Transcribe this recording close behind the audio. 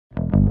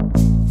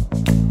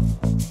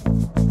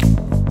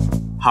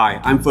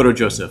Hi, I'm Photo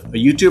Joseph, a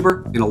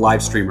YouTuber and a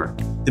live streamer.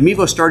 The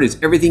Mevo Start is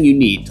everything you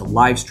need to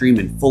live stream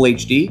in full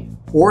HD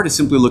or to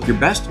simply look your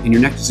best in your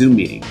next Zoom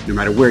meeting, no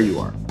matter where you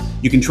are.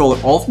 You control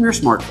it all from your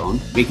smartphone,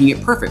 making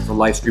it perfect for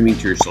live streaming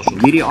to your social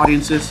media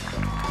audiences,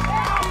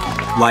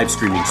 live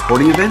streaming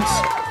sporting events,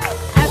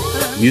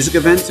 music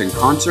events and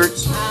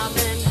concerts,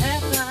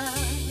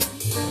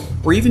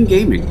 or even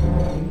gaming.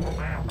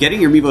 Getting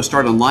your Mevo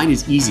Start online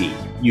is easy.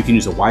 You can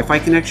use a Wi-Fi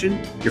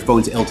connection, your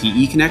phone's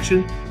LTE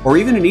connection, or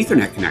even an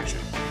Ethernet connection.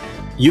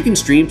 You can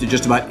stream to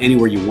just about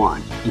anywhere you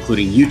want,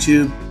 including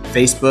YouTube,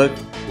 Facebook,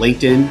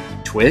 LinkedIn,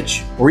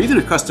 Twitch, or even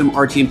a custom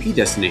RTMP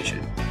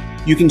destination.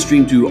 You can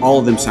stream to all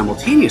of them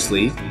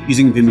simultaneously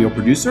using Vimeo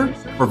Producer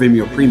or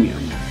Vimeo Premium.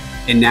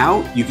 And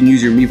now you can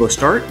use your Mevo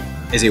Start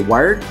as a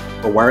wired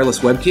or wireless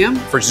webcam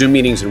for Zoom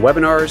meetings and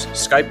webinars,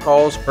 Skype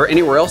calls, or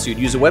anywhere else you'd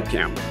use a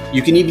webcam.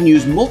 You can even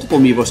use multiple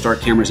Mevo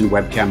Start cameras in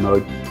webcam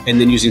mode, and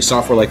then using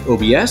software like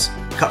OBS,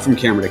 cut from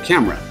camera to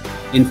camera.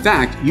 In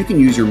fact, you can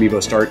use your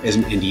Mevo Start as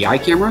an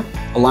NDI camera,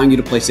 allowing you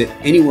to place it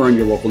anywhere on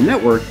your local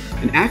network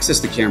and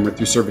access the camera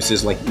through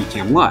services like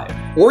eCam Live.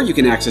 Or you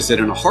can access it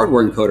in a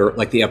hardware encoder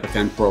like the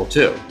Epiphan Pearl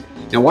 2.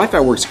 Now,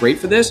 Wi-Fi works great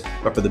for this,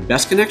 but for the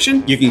best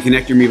connection, you can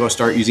connect your Mevo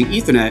Start using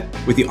Ethernet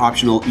with the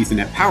optional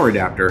Ethernet power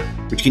adapter,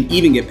 which can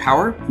even get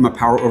power from a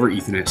power over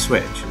Ethernet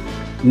switch.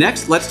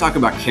 Next, let's talk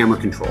about camera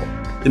control.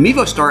 The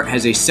Mevo Start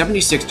has a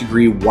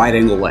 76-degree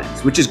wide-angle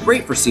lens, which is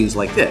great for scenes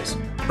like this.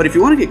 But if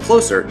you want to get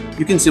closer,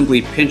 you can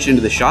simply pinch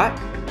into the shot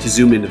to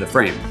zoom into the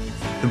frame.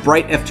 The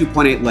bright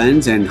f2.8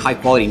 lens and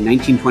high-quality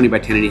 1920 by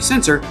 1080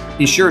 sensor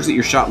ensures that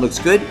your shot looks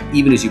good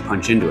even as you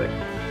punch into it.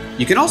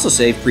 You can also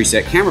save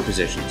preset camera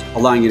positions,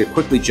 allowing you to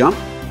quickly jump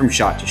from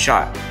shot to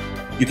shot.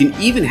 You can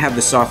even have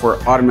the software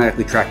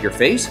automatically track your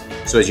face,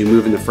 so as you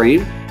move in the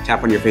frame,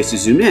 tap on your face to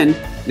zoom in.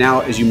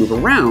 Now, as you move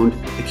around,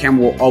 the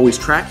camera will always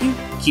track you,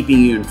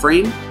 keeping you in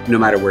frame no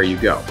matter where you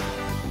go.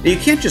 Now, you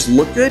can't just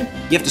look good,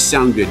 you have to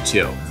sound good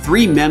too.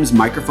 3 MEMS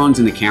microphones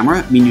in the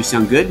camera mean you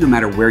sound good no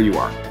matter where you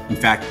are. In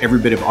fact, every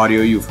bit of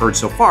audio you've heard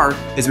so far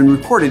has been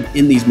recorded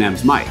in these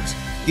MEMS mics.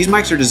 These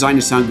mics are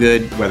designed to sound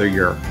good whether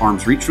your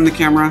arms reach from the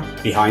camera,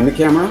 behind the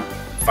camera,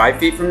 5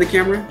 feet from the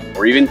camera,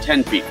 or even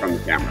 10 feet from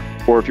the camera.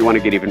 Or if you want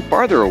to get even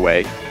farther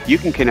away, you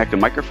can connect a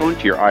microphone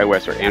to your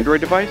iOS or Android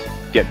device,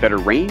 get better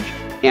range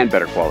and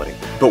better quality.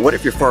 But what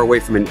if you're far away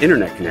from an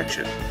internet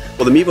connection?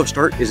 Well, the Mevo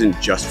Start isn't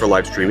just for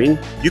live streaming.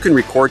 You can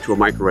record to a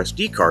micro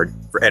SD card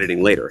for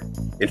editing later.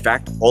 In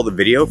fact, all the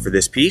video for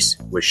this piece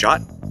was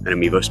shot on a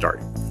Mevo Start.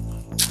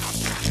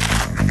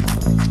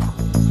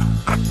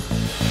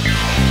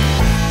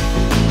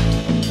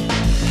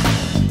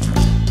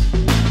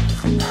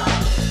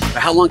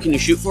 How long can you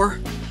shoot for?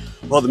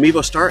 Well, the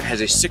Mevo Start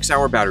has a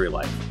 6-hour battery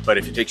life, but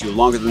if it takes you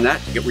longer than that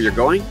to get where you're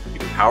going, you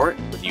can power it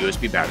with a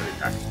USB battery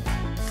pack.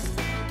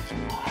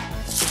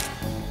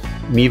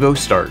 Mevo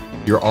Start,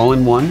 your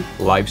all-in-one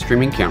live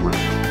streaming camera.